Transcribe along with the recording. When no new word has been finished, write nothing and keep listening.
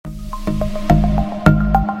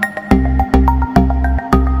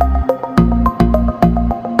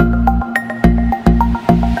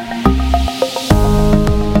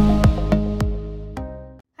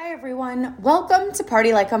Welcome to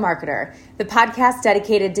Party Like a Marketer, the podcast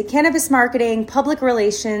dedicated to cannabis marketing, public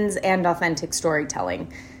relations, and authentic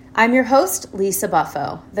storytelling. I'm your host, Lisa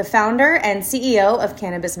Buffo, the founder and CEO of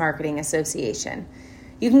Cannabis Marketing Association.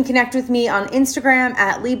 You can connect with me on Instagram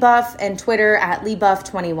at LeeBuff and Twitter at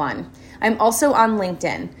LeeBuff21. I'm also on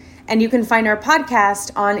LinkedIn, and you can find our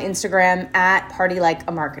podcast on Instagram at Party Like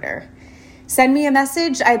a Marketer. Send me a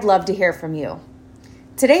message. I'd love to hear from you.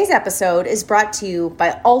 Today's episode is brought to you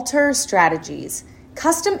by Alter Strategies.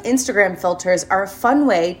 Custom Instagram filters are a fun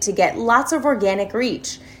way to get lots of organic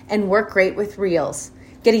reach and work great with Reels.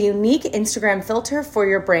 Get a unique Instagram filter for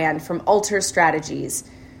your brand from Alter Strategies.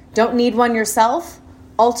 Don't need one yourself?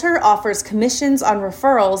 Alter offers commissions on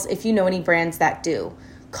referrals if you know any brands that do.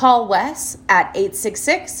 Call Wes at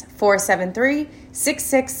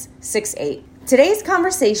 866-473-6668. Today's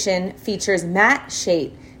conversation features Matt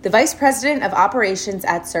Shate, the Vice President of Operations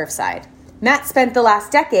at Surfside. Matt spent the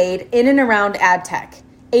last decade in and around ad tech,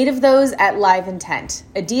 8 of those at Live Intent,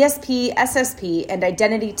 a DSP, SSP, and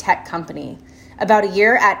identity tech company. About a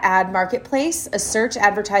year at Ad Marketplace, a search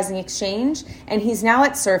advertising exchange, and he's now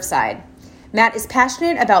at Surfside. Matt is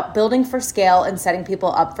passionate about building for scale and setting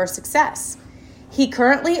people up for success. He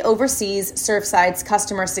currently oversees Surfside's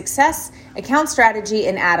customer success, account strategy,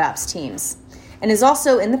 and ad ops teams, and has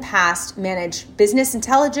also in the past managed business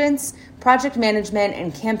intelligence, project management,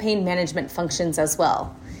 and campaign management functions as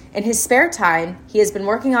well. In his spare time, he has been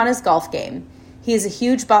working on his golf game. He is a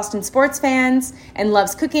huge Boston sports fan and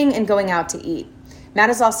loves cooking and going out to eat. Matt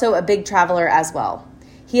is also a big traveler as well.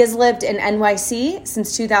 He has lived in NYC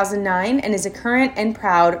since 2009 and is a current and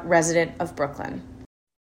proud resident of Brooklyn.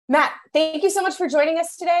 Matt, thank you so much for joining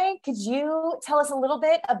us today. Could you tell us a little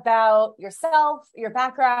bit about yourself, your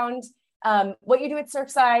background, what you do at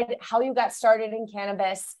Surfside, how you got started in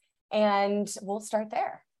cannabis, and we'll start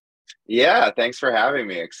there. Yeah, thanks for having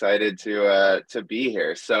me. Excited to be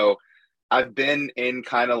here. So I've been in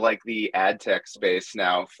kind of like the ad tech space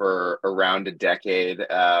now for around a decade.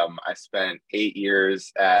 I spent 8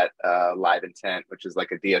 years at Live Intent, which is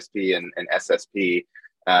like a DSP and SSP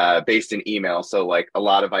based in email. So like a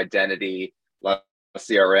lot of identity, a lot of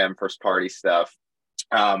CRM, first party stuff,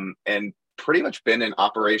 and pretty much been in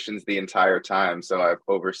operations the entire time. So I've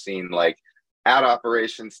overseen like ad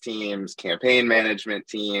operations teams, campaign management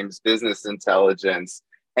teams, business intelligence,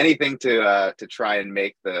 anything to try and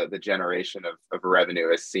make the generation of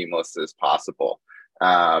revenue as seamless as possible.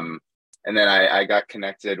 And then I got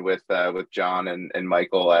connected with John and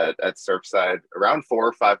Michael at Surfside around 4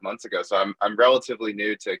 or 5 months ago. So I'm relatively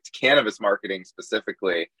new to cannabis marketing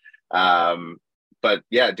specifically. But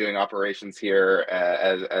yeah, doing operations here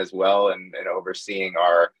as well, and overseeing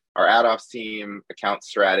our ad ops team, account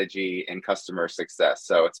strategy, and customer success.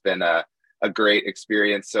 So it's been a great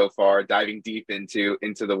experience so far, diving deep into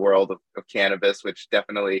the world of cannabis, which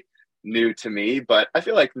definitely new to me, but I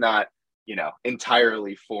feel like not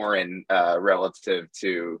entirely foreign relative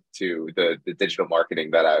to the digital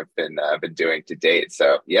marketing that I've been doing to date.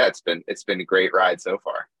 So yeah, it's been a great ride so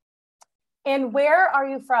far. And where are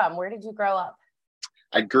you from? Where did you grow up?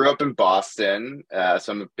 I grew up in Boston, so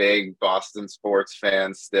I'm a big Boston sports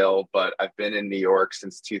fan still, but I've been in New York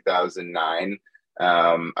since 2009.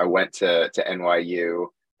 I went to NYU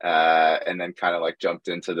and then kind of like jumped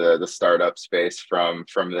into the startup space from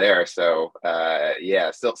there. So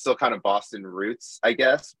yeah, still kind of Boston roots, I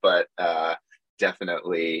guess, but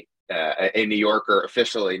definitely a New Yorker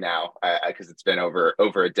officially now because it's been over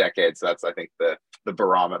a decade. So that's, I think, the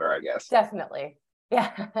barometer, I guess. Definitely.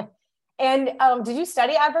 Yeah. And did you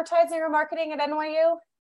study advertising or marketing at NYU?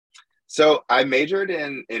 So I majored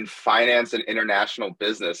in finance and international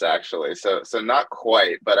business, actually. So not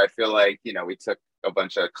quite, but I feel like, we took a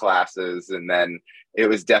bunch of classes, and then it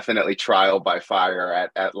was definitely trial by fire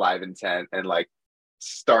at Live Intent, and like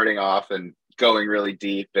starting off and going really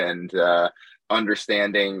deep and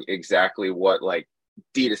understanding exactly what like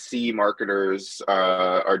D2C marketers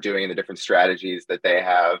are doing and the different strategies that they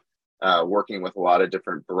have. Working with a lot of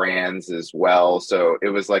different brands as well. So it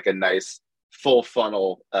was like a nice full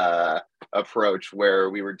funnel approach where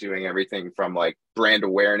we were doing everything from like brand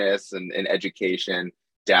awareness and education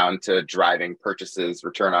down to driving purchases,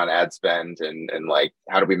 return on ad spend, and like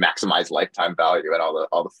how do we maximize lifetime value and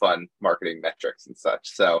all the fun marketing metrics and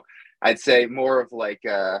such. So I'd say more of like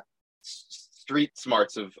street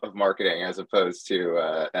smarts of marketing as opposed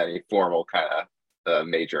to any formal kind of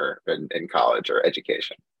major in college or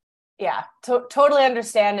education. Yeah, totally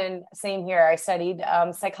understand. And same here. I studied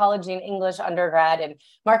psychology and English undergrad, and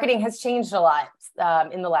marketing has changed a lot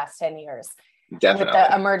in the last 10 years. Definitely. With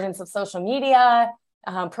the emergence of social media,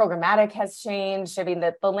 programmatic has changed. I mean,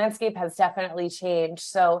 the landscape has definitely changed.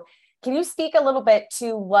 So can you speak a little bit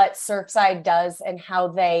to what Surfside does and how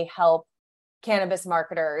they help cannabis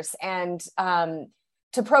marketers and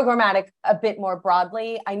to programmatic a bit more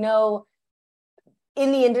broadly? I know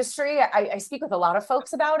in the industry, I speak with a lot of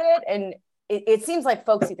folks about it, and it seems like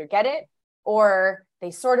folks either get it or they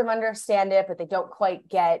sort of understand it, but they don't quite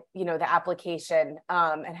get, the application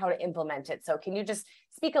and how to implement it. So can you just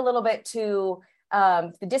speak a little bit to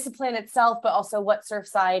the discipline itself, but also what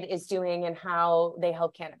Surfside is doing and how they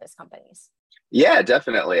help cannabis companies? Yeah,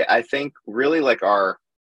 definitely. I think really like our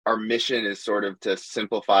mission is sort of to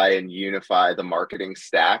simplify and unify the marketing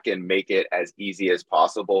stack and make it as easy as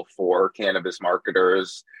possible for cannabis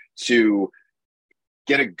marketers to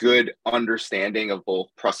get a good understanding of both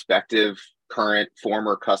prospective, current,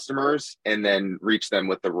 former customers, and then reach them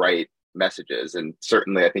with the right messages. And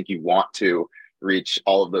certainly, I think you want to reach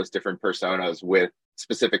all of those different personas with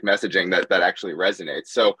specific messaging that actually resonates.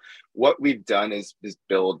 So what we've done is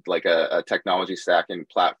build like a technology stack and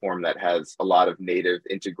platform that has a lot of native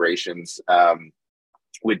integrations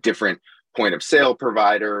with different point of sale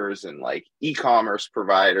providers and like e-commerce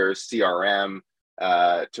providers, CRM,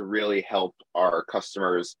 to really help our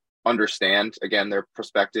customers understand, again, their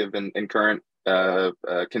prospective and current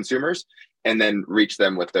consumers, and then reach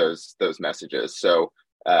them with those messages. So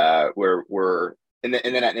we're and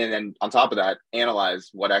then on top of that,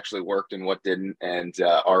 analyze what actually worked and what didn't, and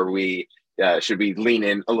should we lean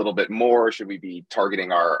in a little bit more? Should we be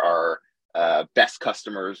targeting our best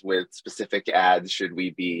customers with specific ads? Should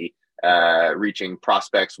we be reaching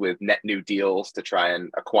prospects with net new deals to try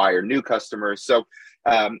and acquire new customers? So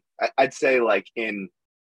I'd say, like, in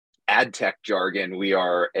ad tech jargon, we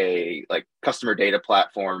are a like customer data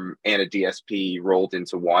platform and a DSP rolled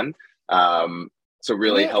into one. So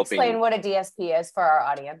really helping explain what a DSP is for our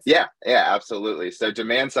audience. Yeah, absolutely. So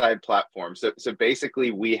demand side platform. So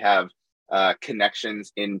basically we have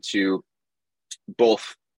connections into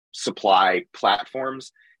both supply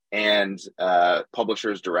platforms and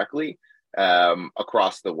publishers directly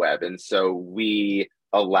across the web. And so we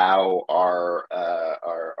allow our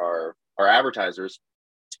advertisers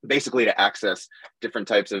basically to access different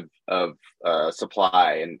types of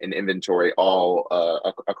supply and inventory all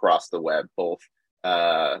across the web, both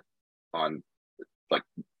on like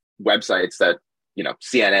websites that,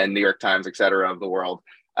 CNN, New York Times, et cetera, of the world,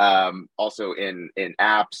 also in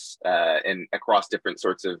apps and across different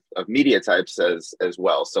sorts of media types as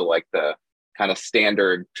well. So like the kind of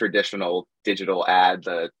standard traditional digital ad,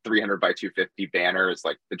 the 300 by 250 banner is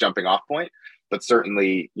like the jumping off point. But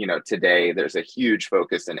certainly, today there's a huge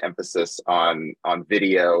focus and emphasis on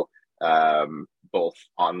video, both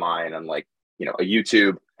online on like, a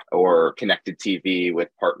YouTube or connected TV with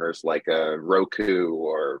partners like a Roku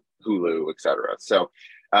or Hulu, et cetera. So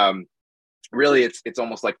really it's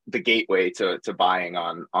almost like the gateway to buying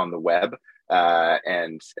on the web,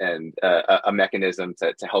 and a mechanism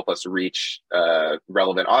to help us reach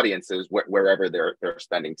relevant audiences wherever they're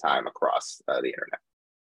spending time across the internet.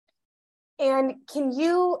 And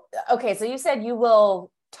so you said you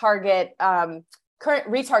will retarget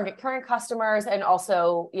current customers and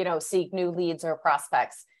also, seek new leads or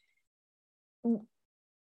prospects.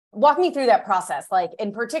 Walk me through that process, like,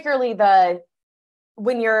 and particularly so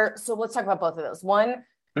let's talk about both of those. One,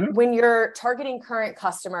 mm-hmm. When you're targeting current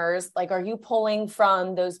customers, like, are you pulling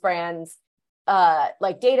from those brands,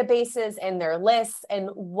 like databases and their lists, and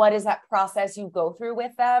what is that process you go through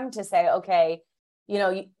with them to say, okay,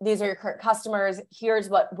 these are your current customers, here's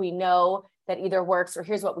what we know that either works, or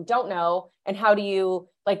here's what we don't know, and how do you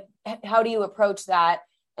approach that?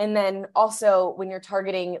 And then also, when you're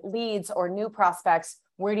targeting leads or new prospects,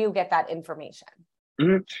 where do you get that information?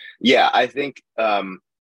 Mm-hmm. Yeah, I think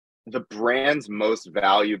the brand's most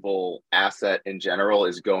valuable asset in general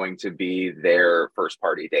is going to be their first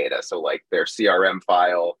party data. So like their CRM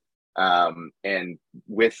file, and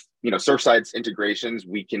with, Surfside's integrations,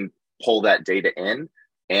 we can pull that data in,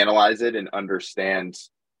 analyze it, and understand,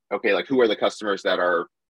 okay, like, who are the customers that are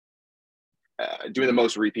doing the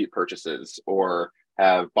most repeat purchases, or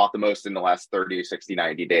have bought the most in the last 30, 60,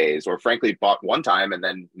 90 days, or frankly bought one time and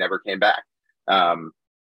then never came back.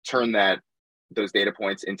 Turn those data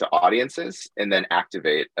points into audiences and then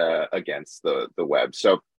activate against the web.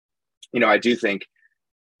 So, I do think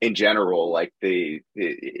in general, like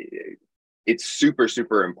it's super,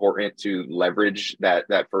 super important to leverage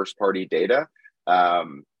that first party data,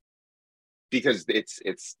 because it's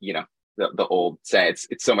the old saying,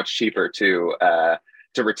 it's so much cheaper to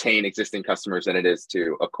retain existing customers than it is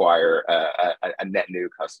to acquire a net new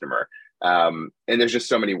customer. And there's just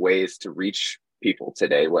so many ways to reach people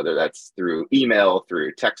today, whether that's through email,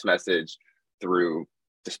 through text message, through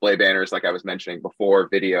display banners, like I was mentioning before,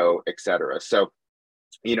 video, etc. So,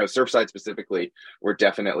 Surfside specifically, we're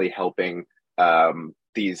definitely helping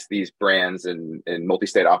these brands and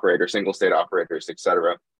multi-state operators, single state operators,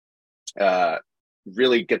 etc.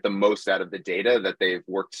 Really get the most out of the data that they've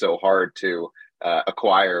worked so hard to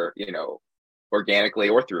acquire, organically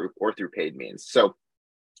or through paid means. So,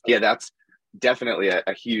 yeah, that's definitely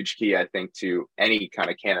a huge key, I think, to any kind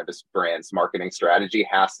of cannabis brand's marketing strategy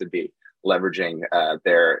has to be leveraging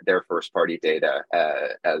their first party data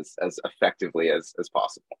as effectively as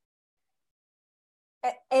possible.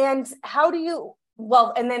 And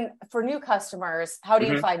and then for new customers, how do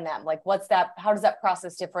you find them? Like, how does that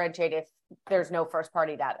process differentiate if there's no first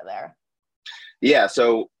party data there? Yeah,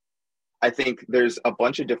 so I think there's a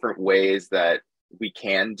bunch of different ways that we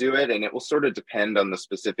can do it, and it will sort of depend on the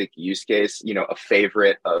specific use case. A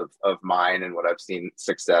favorite of mine and what I've seen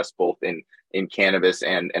success both in cannabis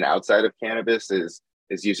and outside of cannabis is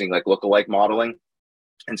using like lookalike modeling.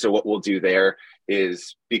 And so what we'll do there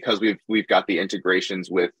is, because we've got the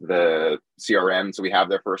integrations with the CRM, so we have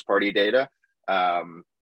their first party data.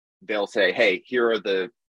 They'll say, hey, here are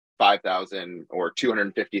the 5,000 or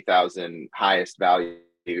 250,000 highest value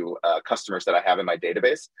customers that I have in my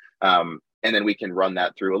database. And then we can run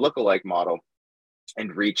that through a lookalike model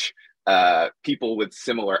and reach people with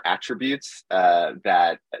similar attributes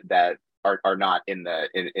that are not in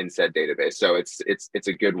said database. So it's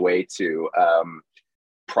a good way to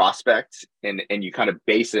prospect, and you kind of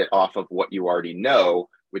base it off of what you already know,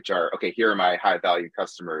 which are, okay, here are my high value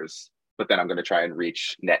customers, but then I'm going to try and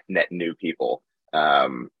reach net new people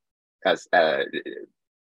as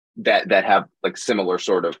that have like similar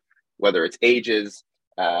sort of, whether it's ages,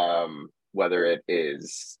 whether it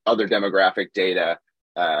is other demographic data,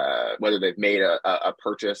 whether they've made a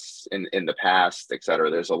purchase in the past, et cetera.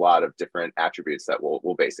 There's a lot of different attributes that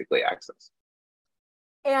we'll basically access.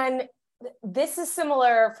 And this is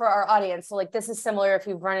similar for our audience. So like, this is similar if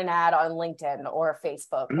you've run an ad on LinkedIn or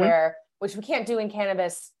Facebook, which we can't do in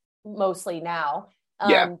cannabis mostly now.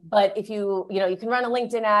 But if you can run a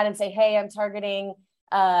LinkedIn ad and say, hey, I'm targeting,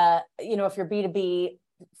 if you're B2B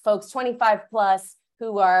folks, 25 plus,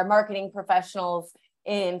 who are marketing professionals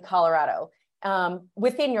in Colorado,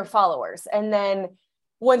 within your followers. And then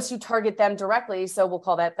once you target them directly, so we'll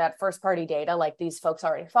call that first party data, like these folks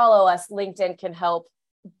already follow us, LinkedIn can help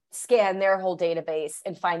scan their whole database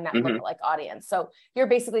and find that lookalike audience. So you're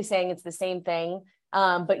basically saying it's the same thing,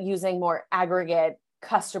 but using more aggregate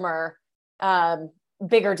customer,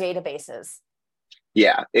 bigger databases.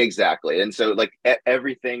 Yeah, exactly. And so like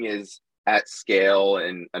everything is at scale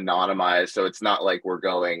and anonymized. So it's not like we're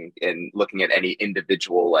going and looking at any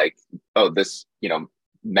individual, like, oh, this,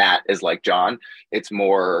 Matt is like John. It's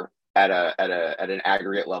more at an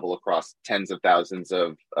aggregate level across tens of thousands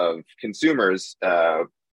of consumers,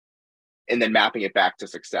 and then mapping it back to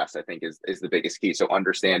success, I think is the biggest key. So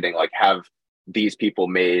understanding, like, have these people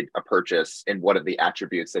made a purchase and what are the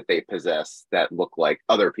attributes that they possess that look like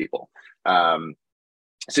other people?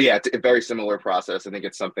 So yeah, it's a very similar process. I think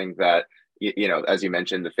it's something that, as you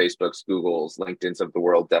mentioned, the Facebooks, Googles, LinkedIn's of the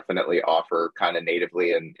world definitely offer kind of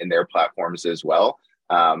natively in their platforms as well.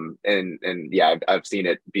 And yeah, I've seen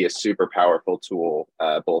it be a super powerful tool,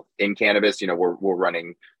 both in cannabis. We're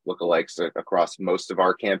running lookalikes across most of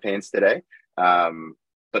our campaigns today.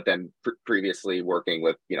 But then previously working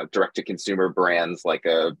with, direct to consumer brands like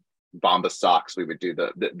a Bombas socks, we would do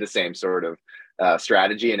the same sort of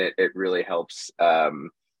strategy, and it really helps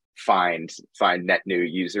find net new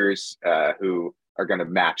users who are going to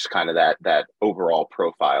match kind of that overall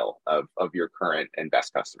profile of your current and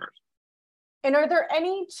best customers. And are there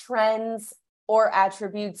any trends or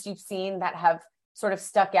attributes you've seen that have sort of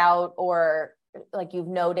stuck out, or like you've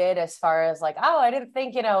noted as far as like, oh, I didn't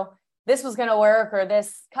think, this was going to work, or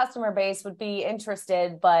this customer base would be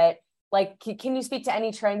interested, but like, can you speak to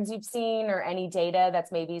any trends you've seen or any data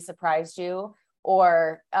that's maybe surprised you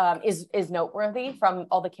or is noteworthy from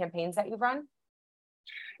all the campaigns that you've run?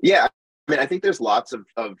 Yeah, I mean, I think there's lots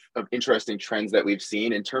of interesting trends that we've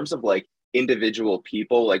seen in terms of like individual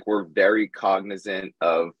people. Like, we're very cognizant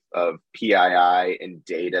of PII and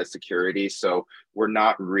data security. So we're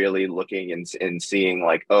not really looking and seeing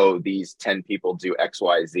like, oh, these 10 people do X,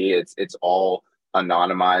 Y, Z. It's all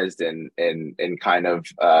anonymized and kind of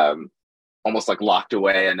almost like locked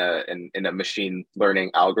away in a machine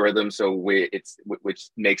learning algorithm. So which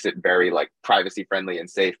makes it very like privacy friendly and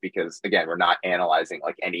safe, because again, we're not analyzing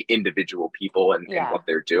like any individual people and what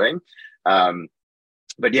they're doing.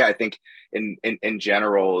 But yeah, I think in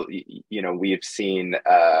general, we've seen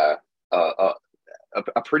a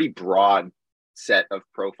pretty broad set of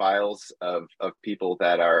profiles of people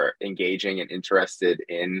that are engaging and interested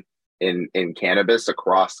in cannabis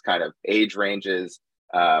across kind of age ranges,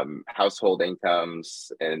 household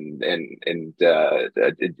incomes, and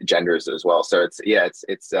genders as well. So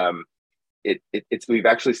it's we've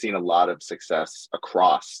actually seen a lot of success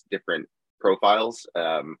across different profiles,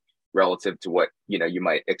 relative to what you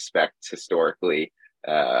might expect historically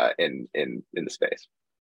in the space.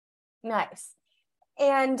 Nice.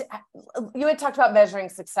 And you had talked about measuring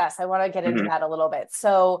success. I want to get into that a little bit.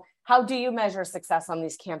 So how do you measure success on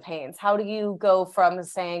these campaigns? How do you go from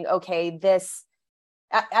saying, okay, this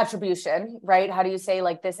attribution, right? How do you say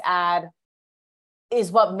like this ad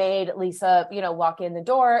is what made Lisa, walk in the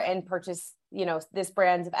door and purchase, this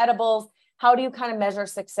brand of edibles? How do you kind of measure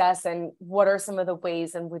success, and what are some of the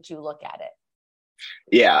ways in which you look at it?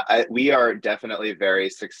 Yeah, we are definitely very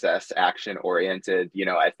success action oriented.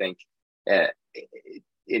 I think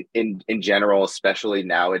in general, especially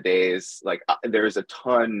nowadays, like there's a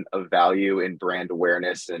ton of value in brand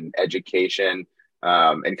awareness and education,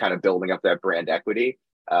 and kind of building up that brand equity.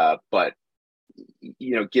 But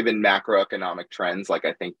given macroeconomic trends, like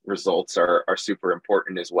I think results are super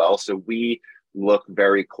important as well. So we look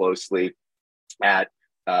very closely at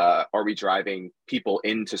are we driving people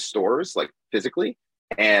into stores like physically,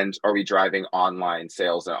 and are we driving online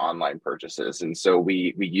sales and online purchases? And so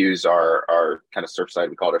we use our kind of Surfside,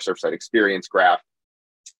 we call it our Surfside experience graph,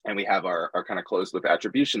 and we have our kind of closed loop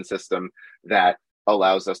attribution system that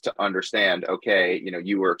allows us to understand, okay,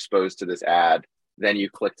 you were exposed to this ad, then you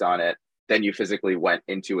clicked on it, then you physically went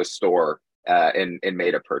into a store and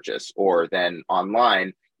made a purchase, or then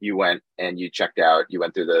online you went and you checked out, you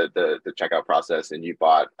went through the checkout process and you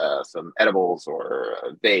bought some edibles or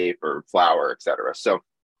a vape or flour, et cetera. So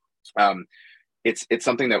it's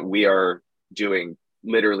something that we are doing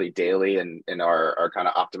literally daily, and our kind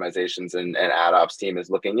of optimizations and ad ops team is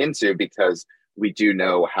looking into, because we do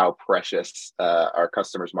know how precious our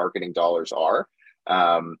customers' marketing dollars are.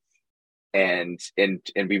 And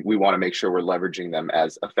we want to make sure we're leveraging them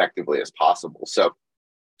as effectively as possible. So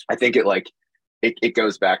I think it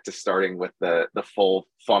goes back to starting with the full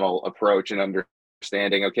funnel approach and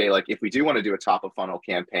understanding, okay, like if we do want to do a top of funnel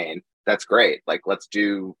campaign, that's great. Like let's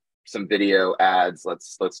do some video ads,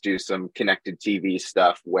 let's do some connected TV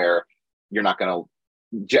stuff where you're not going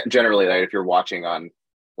to generally, like if you're watching on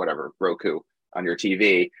whatever Roku on your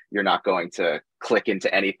TV, you're not going to click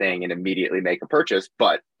into anything and immediately make a purchase,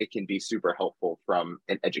 but it can be super helpful from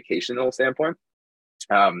an educational standpoint.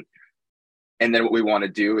 And then what we want to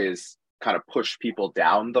do is kind of push people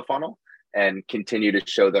down the funnel and continue to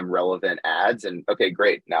show them relevant ads. And okay,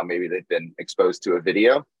 great. Now maybe they've been exposed to a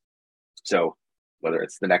video. So whether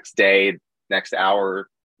it's the next day, next hour,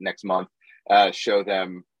 next month, show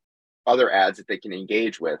them other ads that they can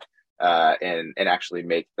engage with, and actually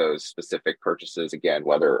make those specific purchases, again,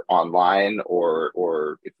 whether online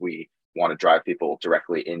or if we want to drive people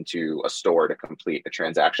directly into a store to complete a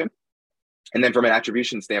transaction. And then from an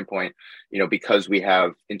attribution standpoint, because we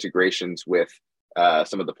have integrations with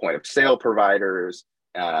some of the point of sale providers,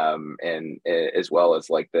 and as well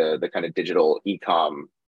as like the kind of digital e-com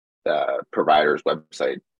providers,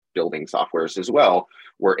 website building softwares as well,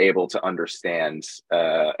 we're able to understand,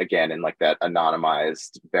 again, in like that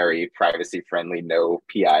anonymized, very privacy friendly, no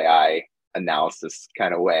PII analysis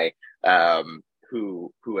kind of way,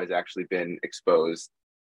 who has actually been exposed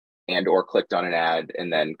and or clicked on an ad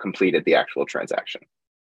and then completed the actual transaction.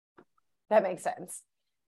 That makes sense.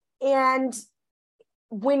 And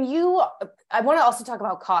I want to also talk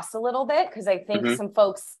about costs a little bit, because I think some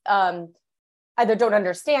folks either don't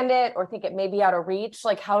understand it or think it may be out of reach.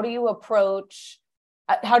 Like, how do you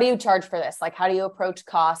charge for this? Like, how do you approach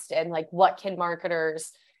cost, and like, what can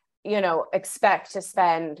marketers, expect to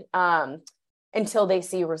spend until they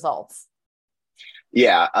see results?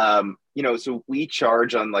 Yeah. So we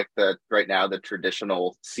charge on like right now, the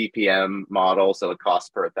traditional CPM model. So it costs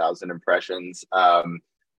per 1,000 impressions.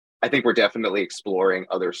 I think we're definitely exploring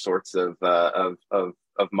other sorts of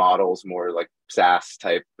models, more like SaaS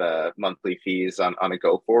type monthly fees on a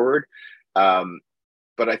go forward.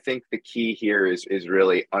 But I think the key here is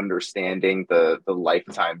really understanding the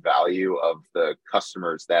lifetime value of the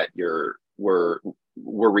customers that we're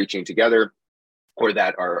reaching together, or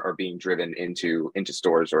that are being driven into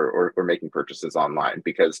stores or making purchases online,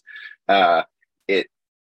 because it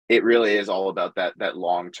really is all about that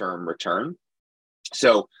long-term return.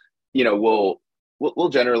 So, we'll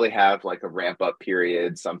generally have like a ramp up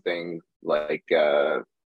period, something like 2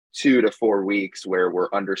 to 4 weeks, where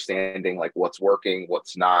we're understanding like what's working,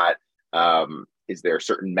 what's not. Is there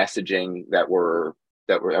certain messaging that we're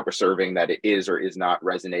that we're serving, that it is or is not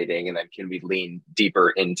resonating, and then can we lean deeper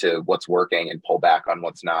into what's working and pull back on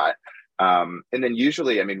what's not. And then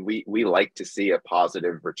usually, I mean, we like to see a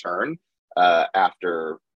positive return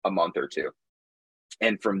after a month or two.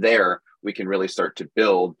 And from there, we can really start to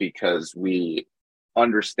build because we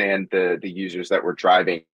understand the users that we're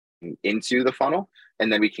driving into the funnel.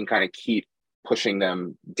 And then we can kind of keep pushing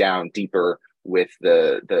them down deeper with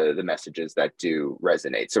the messages that do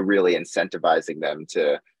resonate. So really incentivizing them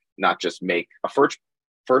to not just make a first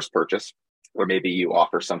purchase, or maybe you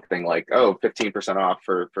offer something like, 15% off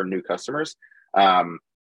for new customers.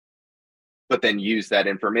 But then use that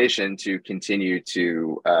information to continue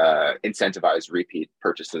to incentivize repeat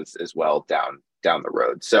purchases as well down the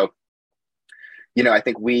road. So, I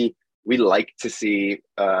think we like to see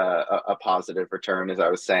a positive return, as I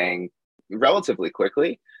was saying, relatively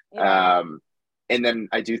quickly. Yeah. And then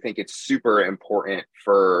I do think it's super important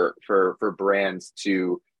for brands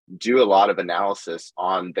to do a lot of analysis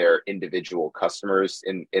on their individual customers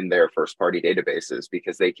in their first party databases,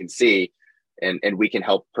 because they can see, and we can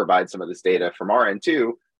help provide some of this data from our end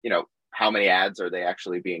too, how many ads are they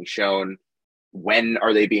actually being shown? When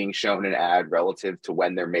are they being shown an ad relative to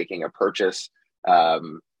when they're making a purchase?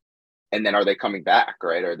 And then are they coming back,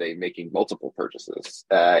 right? Are they making multiple purchases?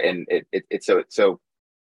 And it's so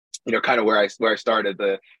kind of where I started,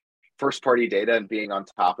 the first party data and being on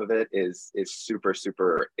top of it is super,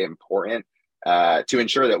 super important to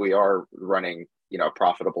ensure that we are running,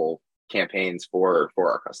 profitable campaigns for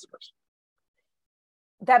our customers.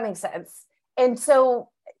 That makes sense. And so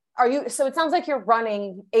so it sounds like you're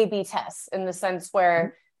running A/B tests in the sense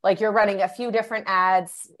where like you're running a few different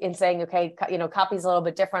ads and saying, okay, copy's a little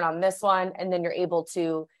bit different on this one. And then you're able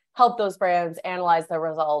to help those brands analyze the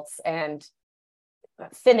results and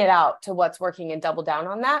thin it out to what's working and double down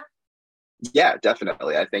on that. Yeah,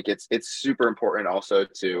 definitely. I think it's super important also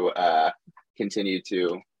to continue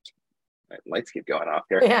to, lights keep going off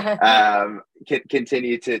here. Yeah.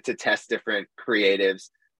 Continue to test different creatives.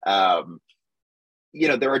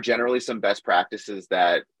 There are generally some best practices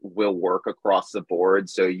that will work across the board.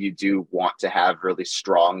 So you do want to have really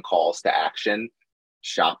strong calls to action,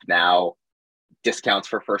 shop now, discounts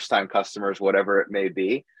for first time customers, whatever it may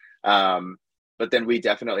be. But then we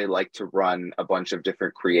definitely like to run a bunch of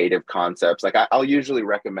different creative concepts. Like I'll usually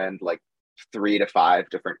recommend like 3 to 5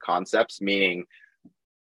 different concepts, meaning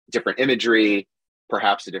different imagery,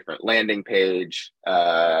 perhaps a different landing page,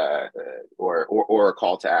 or a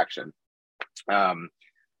call to action. And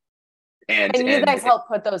you guys help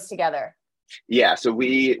put those together. Yeah. So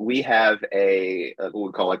we have what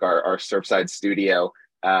we call like our Surfside studio.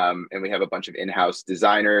 And we have a bunch of in-house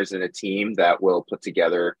designers and a team that will put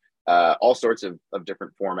together all sorts of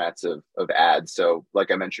different formats of ads. So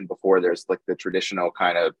like I mentioned before, there's like the traditional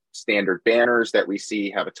kind of standard banners that we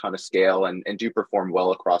see have a ton of scale and do perform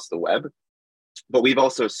well across the web. But we've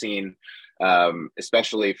also seen,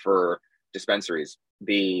 especially for dispensaries,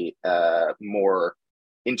 the more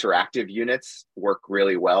interactive units work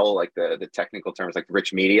really well, like the technical terms like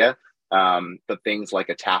rich media, but things like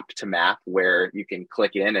a tap to map where you can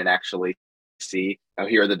click in and actually see,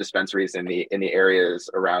 here are the dispensaries in the areas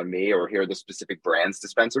around me, or here are the specific brands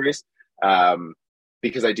dispensaries,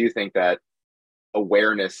 because I do think that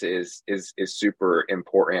awareness is super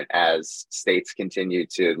important as states continue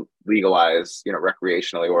to legalize,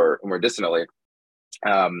 recreationally or medicinally,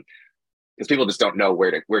 because people just don't know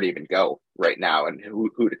where to even go right now and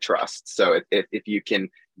who to trust. So if you can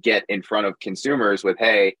get in front of consumers with,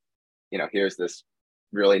 hey, here's this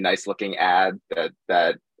really nice looking ad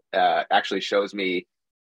that actually shows me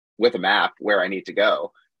with a map where I need to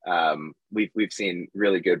go. We've seen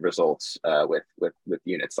really good results with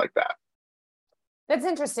units like that. That's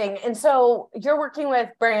interesting. And so you're working with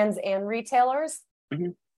brands and retailers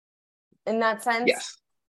in that sense? Yes.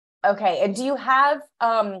 Okay. And do you have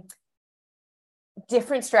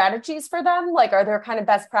different strategies for them? Like, are there kind of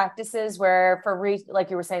best practices where like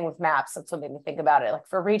you were saying with maps, that's something to think about it. Like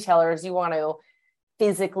for retailers, you want to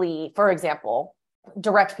physically, for example,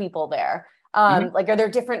 direct people there. Like, are there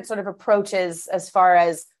different sort of approaches as far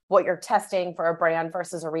as what you're testing for a brand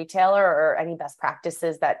versus a retailer, or any best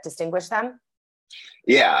practices that distinguish them?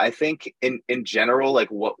 Yeah, I think in general, like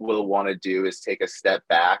what we'll want to do is take a step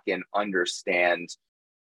back and understand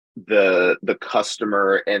the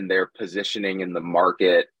customer and their positioning in the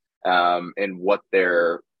market, and what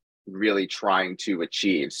they're really trying to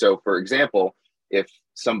achieve. So for example, if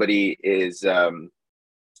somebody is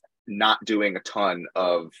not doing a ton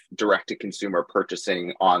of direct to consumer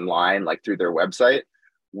purchasing online, like through their website,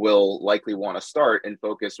 will likely want to start and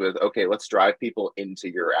focus with, okay, let's drive people into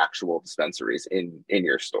your actual dispensaries in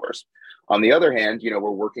your stores. On the other hand,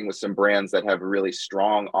 we're working with some brands that have a really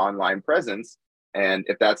strong online presence. And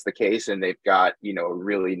if that's the case, and they've got, a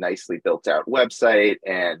really nicely built out website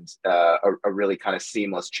and a really kind of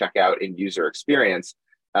seamless checkout and user experience,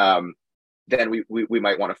 then we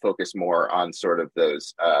might want to focus more on sort of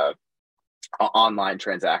those online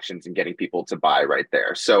transactions and getting people to buy right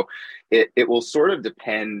there. So it will sort of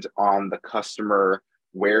depend on the customer,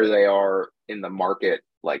 where they are in the market,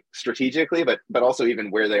 like strategically, but also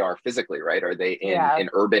even where they are physically, right? Are they in an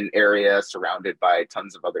urban area surrounded by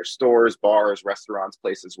tons of other stores, bars, restaurants,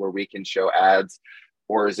 places where we can show ads?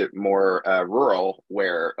 Or is it more rural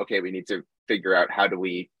where, okay, we need to figure out how do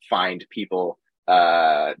we find people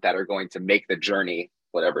that are going to make the journey,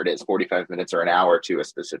 whatever it is, 45 minutes or an hour to a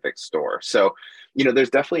specific store. So, there's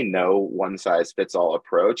definitely no one size fits all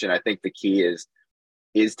approach. And I think the key is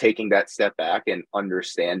taking that step back and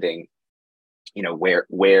understanding, where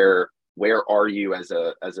are you as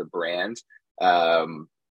a brand,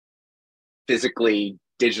 physically,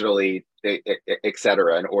 digitally, et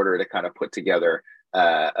cetera, in order to kind of put together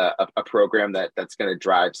a program that's going to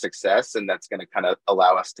drive success and that's going to kind of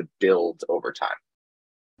allow us to build over time.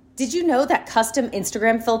 Did you know that custom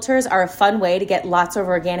Instagram filters are a fun way to get lots of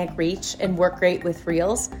organic reach and work great with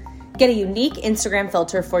Reels? Get a unique Instagram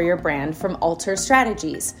filter for your brand from Alter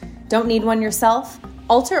Strategies. Don't need one yourself?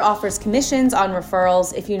 Alter offers commissions on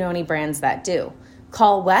referrals if you know any brands that do.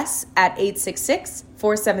 Call Wes at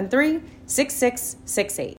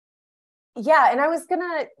 866-473-6668. Yeah, and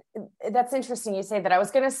that's interesting you say that. I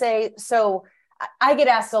was going to say, so I get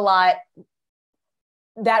asked a lot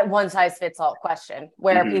that one size fits all question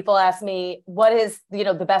where people ask me, what is,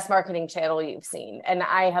 the best marketing channel you've seen? And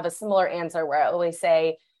I have a similar answer where I always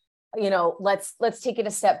say, let's take it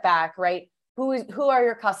a step back, right? Who are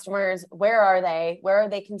your customers? Where are they? Where are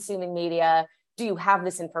they consuming media? Do you have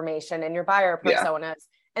this information and your buyer personas? Yeah.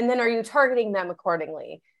 And then are you targeting them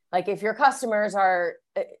accordingly? Like if your customers are,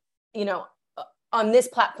 on this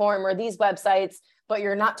platform or these websites, but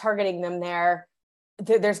you're not targeting them there,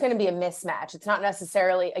 there's going to be a mismatch. It's not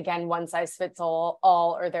necessarily, again, one size fits all,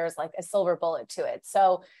 or there's like a silver bullet to it.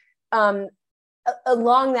 So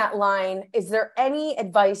along that line, is there any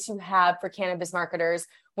advice you have for cannabis marketers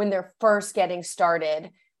when they're first getting started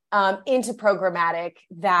into programmatic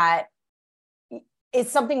that is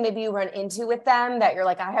something maybe you run into with them that you're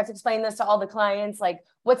like, I have to explain this to all the clients? Like,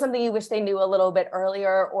 what's something you wish they knew a little bit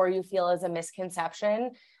earlier or you feel is a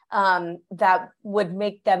misconception that would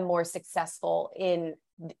make them more successful in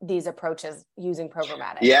these approaches using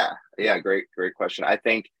programmatic? Yeah. Great question. I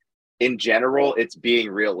think in general, it's being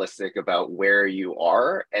realistic about where you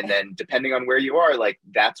are. And then depending on where you are, like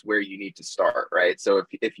that's where you need to start, right? So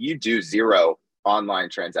if you do 0 online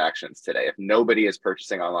transactions today, if nobody is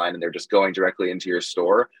purchasing online and they're just going directly into your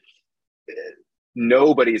store,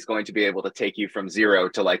 nobody's going to be able to take you from 0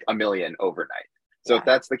 to like 1 million overnight. So if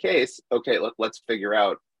that's the case, okay, let's figure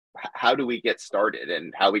out how do we get started?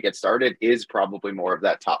 And how we get started is probably more of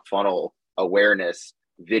that top funnel awareness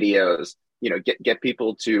videos, get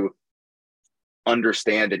people to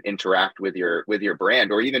understand and interact with your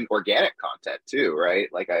brand, or even organic content too, right?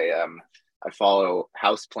 Like I follow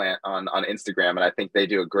Houseplant on Instagram, and I think they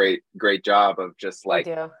do a great job of just like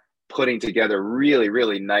putting together really,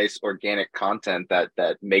 really nice organic content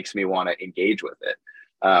that makes me want to engage with it.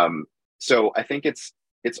 So I think it's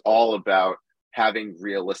all about having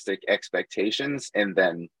realistic expectations and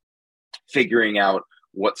then figuring out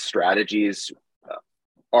what strategies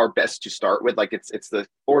are best to start with. Like it's the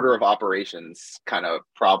order of operations kind of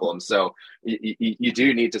problem. So you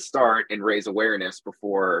do need to start and raise awareness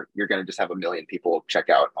before you're going to just have 1 million people check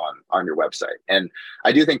out on your website. And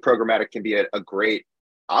I do think programmatic can be a great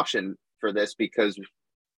option for this, because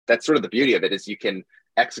that's sort of the beauty of it, is you can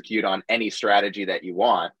execute on any strategy that you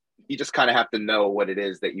want. You just kind of have to know what it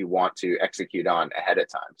is that you want to execute on ahead of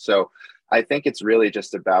time. So I think it's really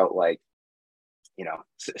just about like,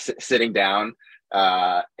 sitting down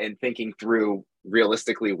and thinking through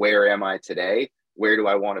realistically, where am I today? Where do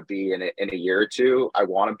I want to be in a year or two? I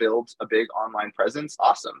want to build a big online presence.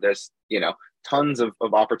 Awesome. There's, tons of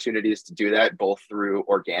opportunities to do that, both through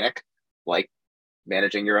organic, like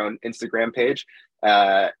managing your own Instagram page,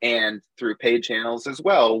 and through paid channels as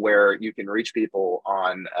well, where you can reach people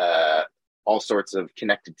on all sorts of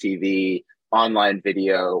connected TV, online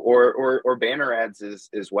video, or banner ads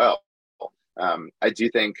as well. I do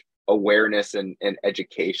think awareness and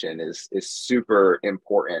education is super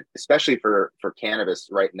important, especially for cannabis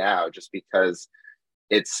right now, just because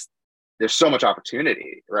there's so much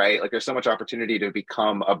opportunity, right? Like there's so much opportunity to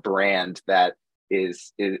become a brand that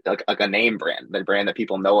is like a name brand, the brand that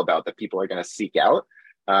people know about, that people are going to seek out.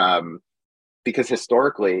 Because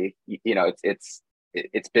historically, it's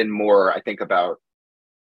been more, I think, about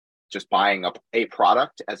just buying up a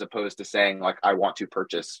product as opposed to saying like, I want to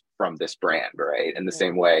purchase from this brand, right? In the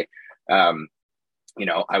same way,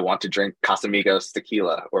 I want to drink Casamigos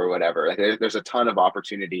tequila or whatever. Like, there's a ton of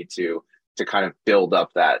opportunity to kind of build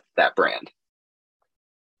up that brand.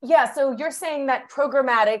 Yeah. So you're saying that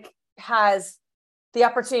programmatic has the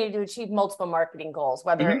opportunity to achieve multiple marketing goals,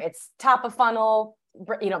 whether it's top of funnel,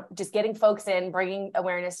 just getting folks in, bringing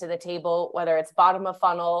awareness to the table, whether it's bottom of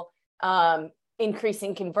funnel,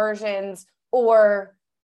 increasing conversions, or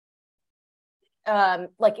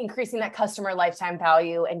like increasing that customer lifetime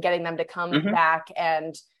value and getting them to come back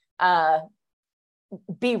and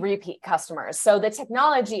be repeat customers. So the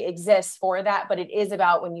technology exists for that, but it is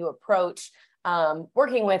about when you approach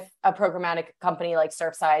working with a programmatic company like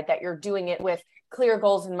Surfside, that you're doing it with clear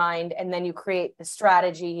goals in mind, and then you create the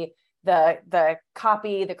strategy, the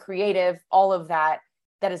copy, the creative, all of that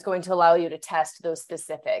is going to allow you to test those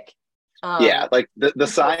specific. Like the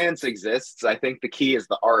science exists. I think the key is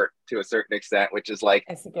the art to a certain extent, which is like,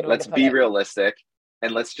 let's be realistic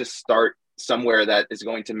and let's just start somewhere that is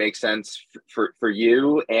going to make sense for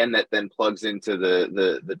you, and that then plugs into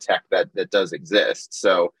the tech that does exist.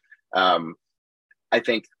 So I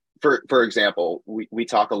think, for example, we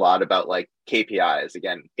talk a lot about like KPIs.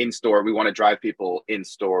 Again, in store, we want to drive people in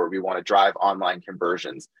store. We want to drive online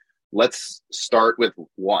conversions. Let's start with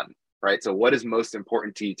one, right? So what is most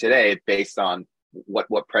important to you today based on what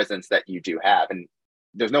presence that you do have? And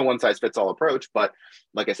there's no one size fits all approach, but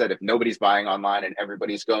like I said, if nobody's buying online and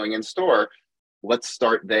everybody's going in store, let's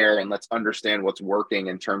start there and let's understand what's working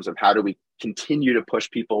in terms of how do we continue to push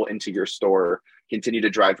people into your store, continue to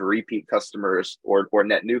drive repeat customers or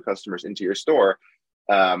net new customers into your store,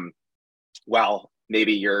 while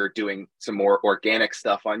maybe you're doing some more organic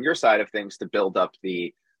stuff on your side of things to build up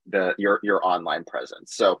your online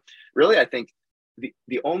presence. So really, I think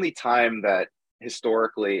the only time that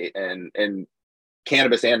historically and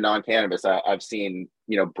cannabis and non-cannabis, I've seen,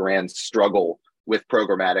 brands struggle with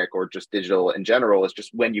programmatic or just digital in general is just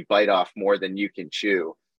when you bite off more than you can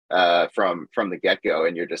chew from the get-go,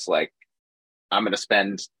 and you're just like, I'm going to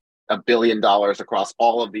spend $1 billion across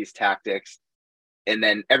all of these tactics, and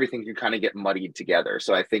then everything can kind of get muddied together.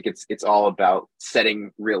 So I think it's all about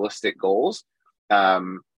setting realistic goals,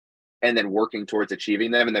 and then working towards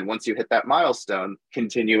achieving them. And then once you hit that milestone,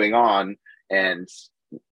 continuing on, and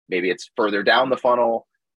maybe it's further down the funnel,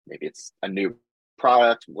 maybe it's a new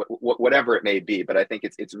product, whatever it may be. But I think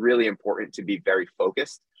it's really important to be very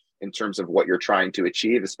focused in terms of what you're trying to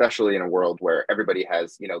achieve, especially in a world where everybody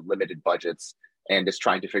has, limited budgets and is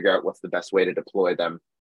trying to figure out what's the best way to deploy them.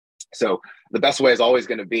 So the best way is always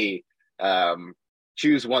going to be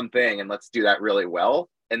choose one thing and let's do that really well.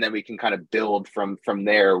 And then we can kind of build from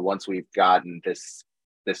there once we've gotten this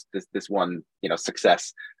one,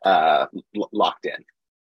 success locked in.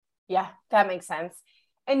 Yeah, that makes sense.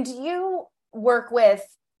 And do you work with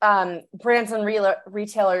brands and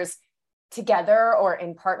retailers together or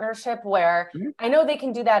in partnership, where I know they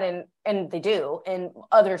can do that and they do in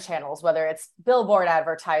other channels, whether it's billboard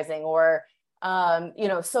advertising or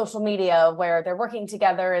social media, where they're working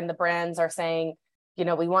together and the brands are saying,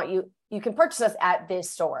 we want you can purchase us at this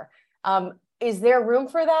store. Is there room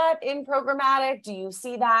for that in programmatic? Do you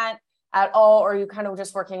see that at all? Or are you kind of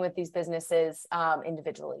just working with these businesses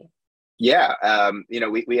individually? Yeah.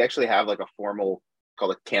 We actually have like a formal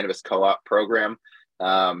called a cannabis co-op program.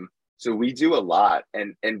 So we do a lot,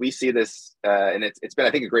 and we see this, and it's been,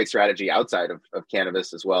 I think, a great strategy outside of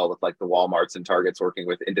cannabis as well, with like the Walmarts and Targets working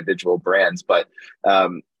with individual brands. But,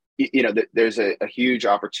 there's a huge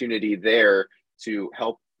opportunity there to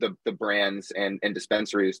help the brands and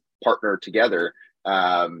dispensaries partner together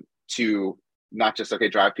to not just,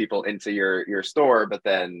 drive people into your store, but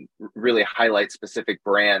then really highlight specific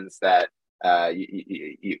brands that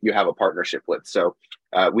you have a partnership with. So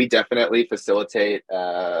we definitely facilitate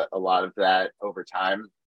a lot of that over time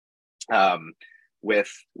with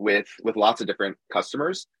lots of different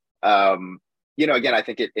customers. Again, I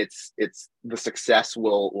think it's the success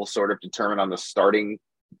will sort of determine from the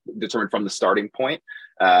starting point.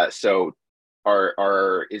 So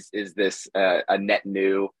is this a net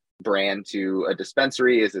new brand to a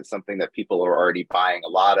dispensary? Is it something that people are already buying a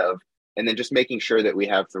lot of? And then just making sure that we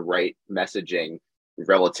have the right messaging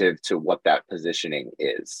relative to what that positioning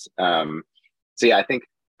is. I think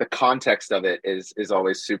the context of it is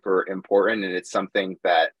always super important. And it's something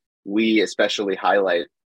that we especially highlight,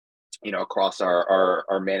 across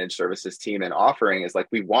our managed services team and offering, is like,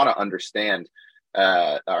 we want to understand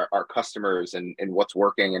our customers and what's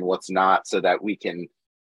working and what's not, so that we can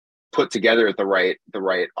put together the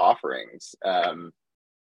right offerings,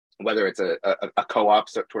 whether it's a co-op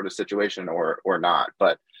sort of situation or not.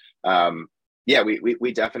 But yeah,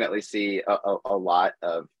 we definitely see a lot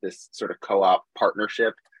of this sort of co-op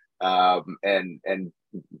partnership, and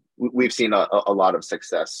we've seen a lot of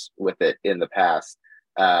success with it in the past,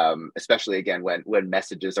 especially again when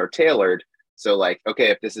messages are tailored. So like,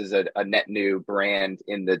 okay, if this is a net new brand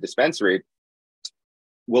in the dispensary,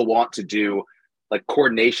 we'll want to do like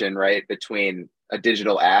coordination, right, between a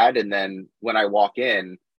digital ad and then when I walk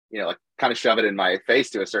in, like kind of shove it in my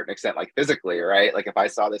face to a certain extent, like physically, right? Like if I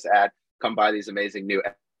saw this ad, come buy these amazing new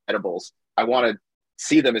edibles, I want to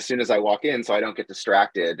see them as soon as I walk in so I don't get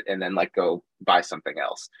distracted and then like go buy something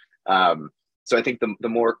else. So I think the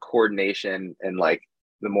more coordination and like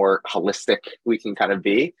the more holistic we can kind of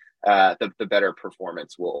be, the better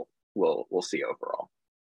performance we'll see overall.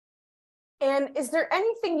 And is there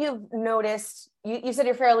anything you've noticed? You said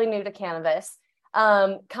you're fairly new to cannabis,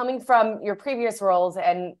 coming from your previous roles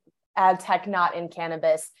and ad tech not in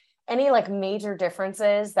cannabis. Any like major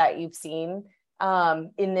differences that you've seen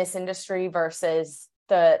in this industry versus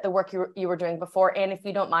the work you were doing before? And if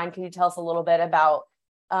you don't mind, can you tell us a little bit about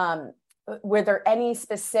were there any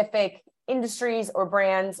specific industries or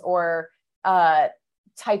brands or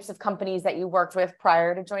types of companies that you worked with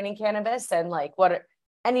prior to joining cannabis, and like what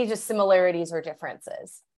any just similarities or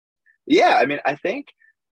differences? Yeah, I mean, I think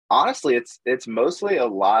honestly, it's mostly a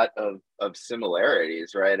lot of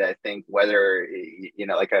similarities, right? I think whether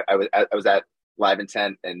like I was at Live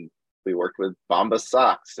Intent and we worked with Bombas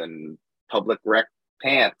socks and Public Rec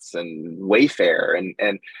pants and Wayfair,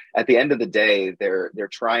 and at the end of the day, they're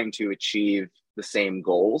trying to achieve the same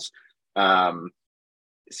goals.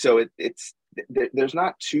 So there's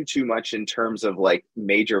not too much in terms of like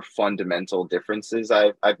major fundamental differences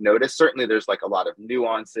I've noticed. Certainly there's like a lot of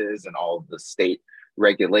nuances and all of the state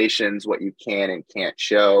regulations, what you can and can't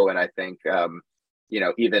show. And I think,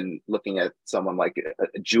 even looking at someone like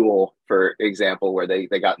a Juul, for example, where they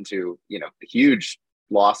got into, a huge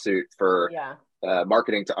lawsuit for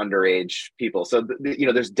marketing to underage people. So,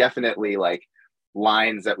 there's definitely like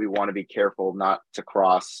lines that we want to be careful not to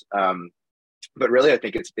cross. But really, I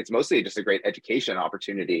think it's mostly just a great education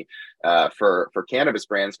opportunity for cannabis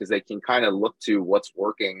brands, because they can kind of look to what's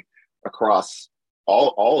working across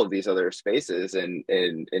all of these other spaces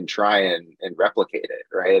and try and replicate it,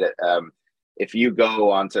 right? If you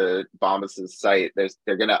go onto Bombas's site,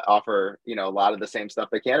 they're going to offer a lot of the same stuff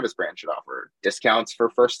that cannabis brands should offer: discounts for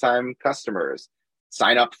first time customers,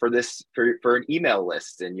 sign up for this for an email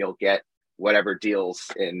list, and you'll get whatever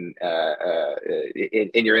deals in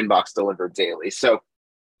your inbox delivered daily. So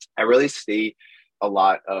I really see a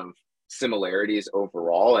lot of similarities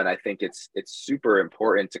overall, and I think it's super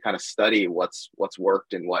important to kind of study what's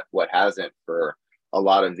worked and what hasn't for a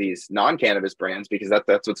lot of these non-cannabis brands, because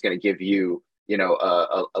that's what's going to give you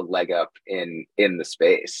a leg up in the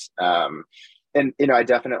space. And I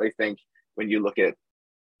definitely think when you look at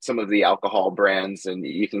some of the alcohol brands, and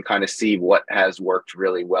you can kind of see what has worked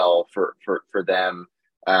really well for them.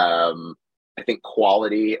 I think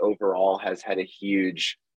quality overall has had a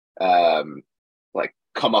huge like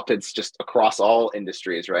comeuppance just across all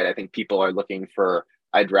industries, right? I think people are looking for,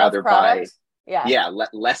 I'd rather buy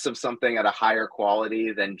less of something at a higher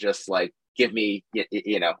quality than just like, give me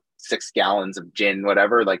 6 gallons of gin,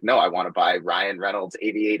 whatever. Like, no, I want to buy Ryan Reynolds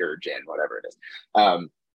Aviator gin, whatever it is.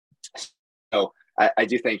 So I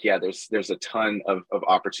do think, there's a ton of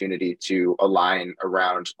opportunity to align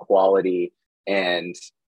around quality and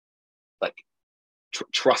like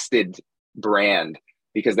trusted brand,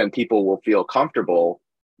 because then people will feel comfortable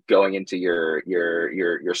going into your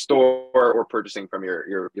store or purchasing from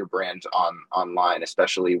your brand online,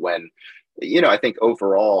 especially when, I think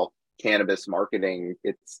overall cannabis marketing,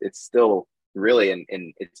 it's still really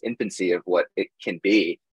in its infancy of what it can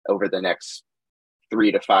be over the next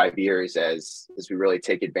 3 to 5 years, as we really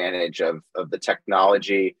take advantage of the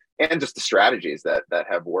technology and just the strategies that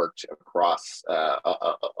have worked across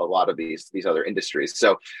a lot of these other industries.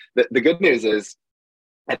 So the good news is,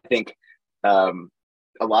 I think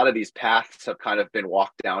a lot of these paths have kind of been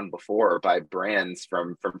walked down before by brands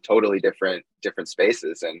from totally different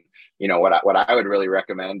spaces. And what I would really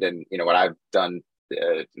recommend, and what I've done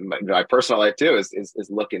my personal life too, is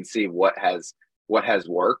look and see what has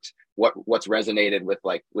worked, what's resonated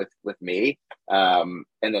with me, and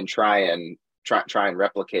then try and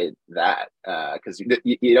replicate that, because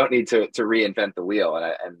you don't need to reinvent the wheel,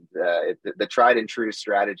 and the tried and true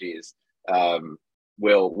strategies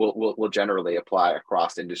will generally apply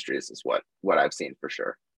across industries, is what I've seen for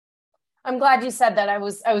sure. I'm glad you said that. I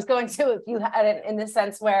was going to, if you had it in the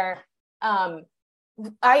sense where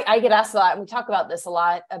I get asked a lot, and we talk about this a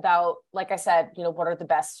lot about, like I said, what are the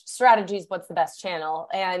best strategies? What's the best channel?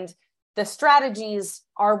 And the strategies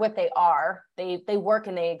are what they are. They work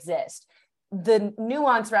and they exist. The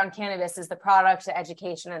nuance around cannabis is the product, the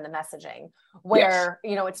education, and the messaging, where,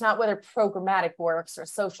 it's not whether programmatic works or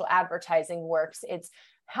social advertising works. It's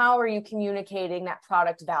how are you communicating that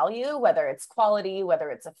product value, whether it's quality, whether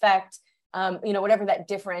it's effect, whatever that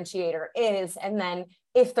differentiator is. And then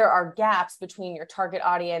if there are gaps between your target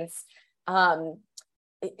audience,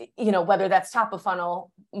 whether that's top of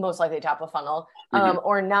funnel, most likely top of funnel,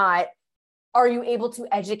 or not, are you able to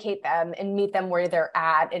educate them and meet them where they're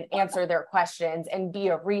at and answer their questions and be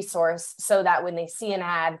a resource so that when they see an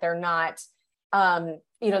ad, they're not,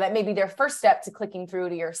 that may be their first step to clicking through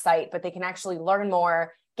to your site, but they can actually learn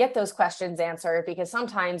more, get those questions answered, because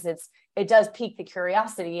sometimes it does pique the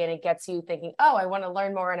curiosity and it gets you thinking, oh, I want to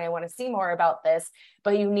learn more and I want to see more about this,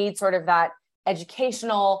 but you need sort of that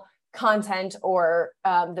educational content or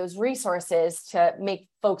those resources to make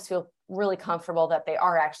folks feel really comfortable that they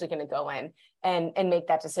are actually going to go in and make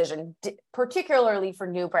that decision, particularly for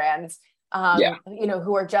new brands,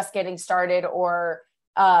 who are just getting started, or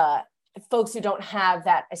folks who don't have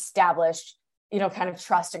that established, kind of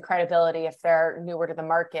trust and credibility if they're newer to the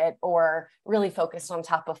market or really focused on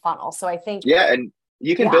top of funnel. So I think, and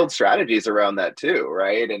you can build strategies around that too,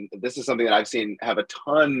 right? And this is something that I've seen have a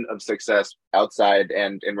ton of success outside,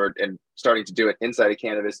 and we're starting to do it inside of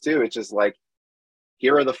cannabis too. It's just like,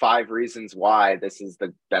 here are the 5 reasons why this is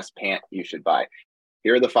the best pant you should buy.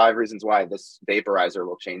 Here are the 5 reasons why this vaporizer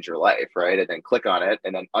will change your life, right? And then click on it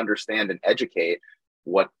and then understand and educate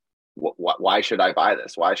why should I buy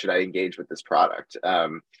this? Why should I engage with this product?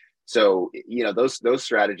 So, those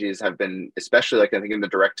strategies have been, especially like I think in the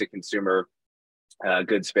direct to consumer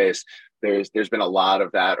good space, there's been a lot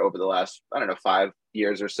of that over the last, 5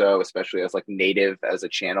 years or so, especially as like native as a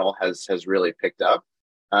channel has really picked up.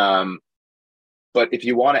 But if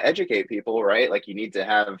you want to educate people, right, like you need to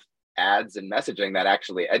have ads and messaging that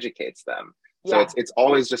actually educates them. So it's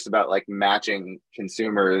always just about like matching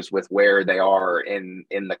consumers with where they are in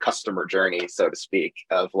the customer journey, so to speak,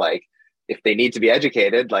 of like, if they need to be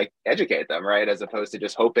educated, like educate them, right? As opposed to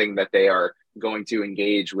just hoping that they are going to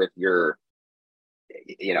engage with your,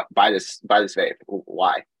 buy this vape.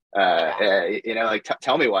 Why?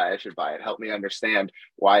 Tell me why I should buy it. Help me understand,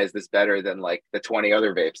 why is this better than like the 20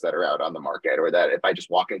 other vapes that are out on the market? Or that if I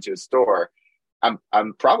just walk into a store,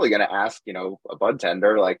 I'm probably going to ask, a bud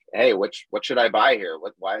tender, like, hey, what should I buy here?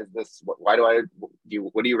 Why is this? What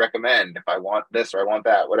do you recommend if I want this or I want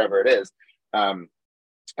that, whatever it is? And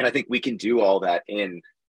I think we can do all that in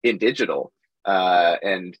digital.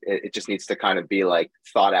 And it just needs to kind of be like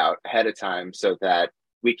thought out ahead of time so that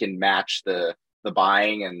we can match the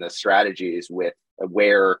buying and the strategies with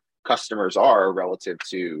where customers are relative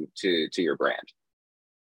to your brand.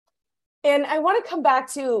 And I want to come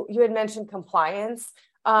back to, you had mentioned compliance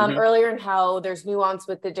earlier, and how there's nuance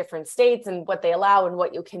with the different states and what they allow and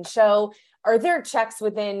what you can show. Are there checks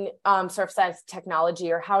within Surfside's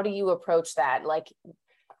technology, or how do you approach that? Like,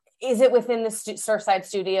 is it within the Surfside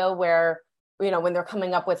studio where, when they're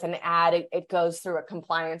coming up with an ad, it goes through a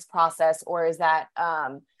compliance process, or is that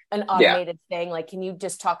an automated thing? Like, can you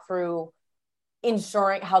just talk through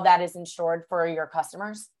ensuring how that is insured for your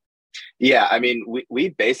customers? Yeah, I mean, we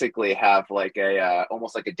basically have like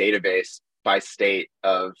almost like a database by state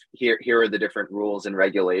of here are the different rules and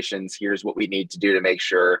regulations. Here's what we need to do to make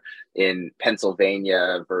sure in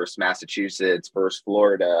Pennsylvania versus Massachusetts versus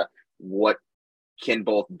Florida, what can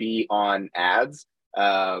both be on ads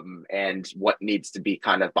and what needs to be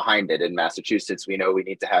kind of behind it. In Massachusetts, we know we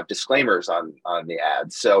need to have disclaimers on the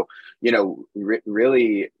ads. So,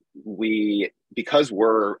 really, because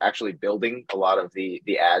we're actually building a lot of the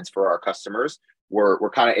ads for our customers, we're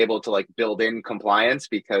kind of able to like build in compliance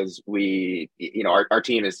because we, our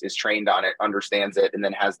team is trained on it, understands it, and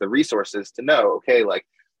then has the resources to know, okay, like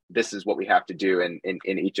this is what we have to do in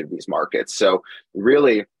each of these markets. So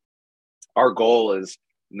really, our goal is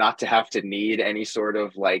not to have to need any sort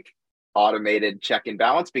of like automated check and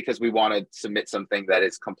balance, because we want to submit something that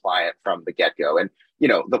is compliant from the get-go. And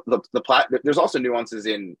there's also nuances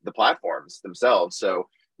in the platforms themselves. So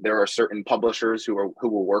there are certain publishers who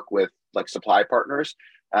will work with like supply partners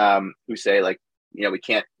who say like, we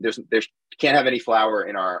can't have any flower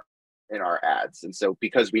in our ads. And so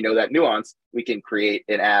because we know that nuance, we can create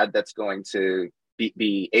an ad that's going to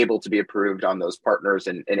be able to be approved on those partners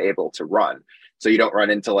and able to run. So you don't run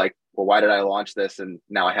into like, well, why did I launch this and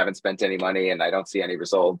now I haven't spent any money and I don't see any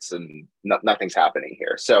results and nothing's happening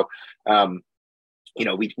here. So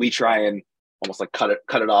we try and almost like cut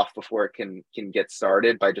it off before it can get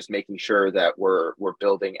started by just making sure that we're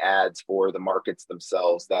building ads for the markets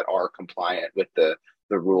themselves that are compliant with the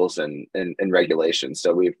rules and regulations.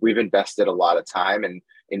 So we've invested a lot of time in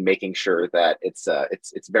making sure that it's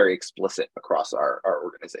very explicit across our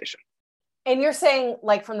organization. And you're saying,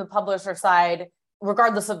 like, from the publisher side,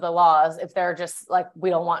 regardless of the laws, if they're just like, we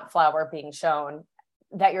don't want flower being shown,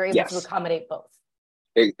 that you're able to accommodate both.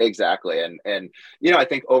 Exactly. And I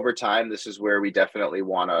think over time, this is where we definitely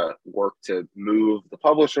want to work to move the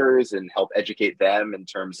publishers and help educate them in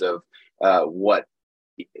terms of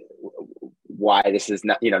why this is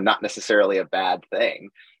not necessarily a bad thing.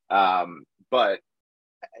 But I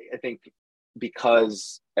think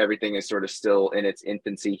because everything is sort of still in its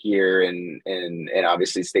infancy here and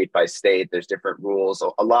obviously state by state, there's different rules.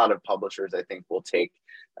 A lot of publishers, I think, will take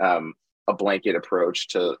a blanket approach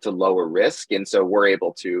to lower risk. And so we're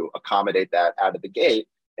able to accommodate that out of the gate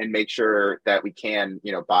and make sure that we can,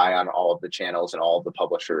 buy on all of the channels and all of the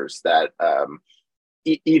publishers that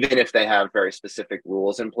even if they have very specific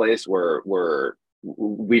rules in place,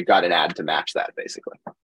 we've got an ad to match that, basically.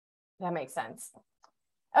 That makes sense.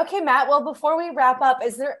 Okay, Matt, well, before we wrap up,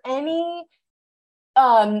 is there any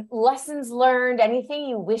lessons learned, anything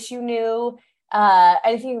you wish you knew,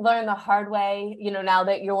 anything you learned the hard way, now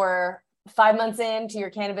that you're 5 months into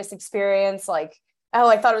your cannabis experience, like, oh,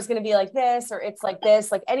 I thought it was going to be like this, or it's like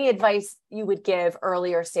this, like any advice you would give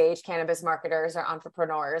earlier stage cannabis marketers or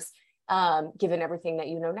entrepreneurs, given everything that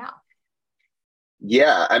you know now?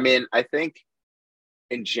 Yeah, I mean, I think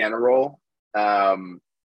in general,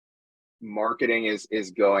 marketing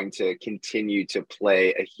is going to continue to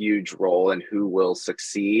play a huge role in who will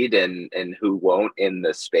succeed and who won't in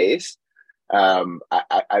the space.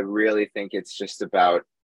 I really think it's just about,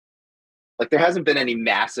 like, there hasn't been any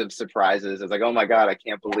massive surprises. It's like, oh my God, I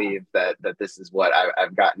can't believe that this is what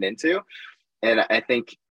I've gotten into. And I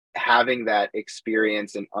think having that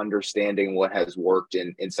experience and understanding what has worked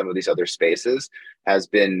in some of these other spaces has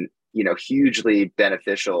been, hugely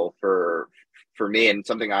beneficial for me, and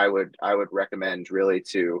something I would recommend really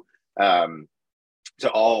to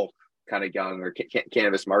all kind of young or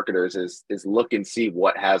cannabis marketers is look and see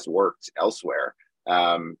what has worked elsewhere,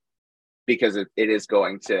 because it's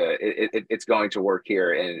going to work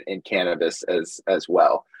here in cannabis as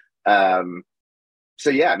well. So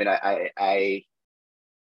yeah, I mean,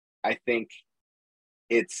 I think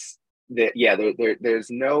it's that, yeah, there's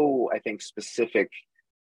no, I think, specific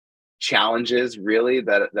challenges really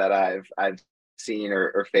that I've seen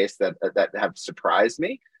or faced that have surprised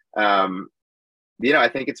me. I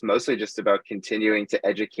think it's mostly just about continuing to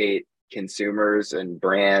educate consumers and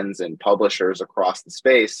brands and publishers across the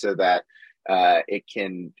space so that it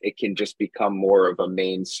can just become more of a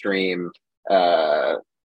mainstream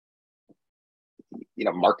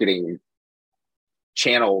marketing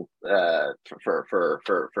channel for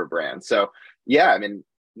brands. So yeah, I mean,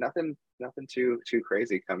 nothing too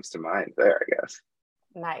crazy comes to mind there, I guess.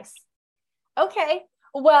 Nice. Okay.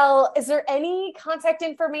 Well, is there any contact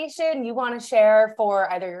information you want to share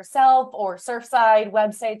for either yourself or Surfside,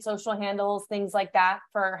 website, social handles, things like that,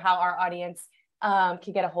 for how our audience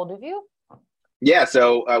can get a hold of you? Yeah,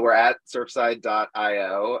 so we're at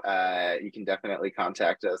surfside.io. You can definitely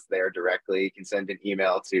contact us there directly. You can send an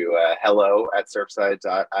email to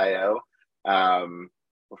hello@surfside.io. Well,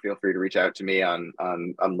 feel free to reach out to me on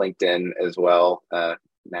LinkedIn as well,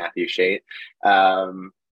 Matthew Shate.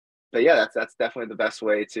 But yeah, that's definitely the best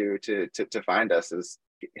way to find us, is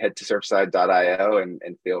head to surfside.io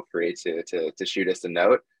and feel free to shoot us a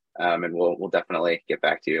note, and we'll definitely get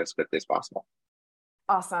back to you as quickly as possible.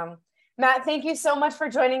 Awesome. Matt, thank you so much for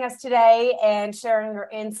joining us today and sharing your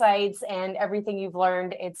insights and everything you've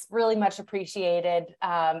learned. It's really much appreciated.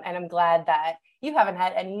 And I'm glad that you haven't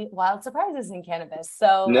had any wild surprises in cannabis.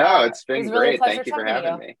 So no, it's been really great. Thank you for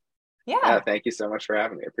having me. Yeah. Thank you so much for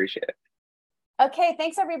having me. I appreciate it. Okay.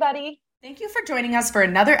 Thanks, everybody. Thank you for joining us for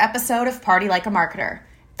another episode of Party Like a Marketer.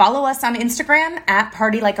 Follow us on Instagram at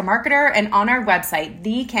Party Like a Marketer and on our website,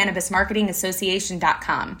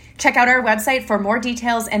 thecannabismarketingassociation.com. Check out our website for more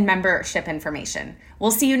details and membership information. We'll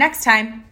see you next time.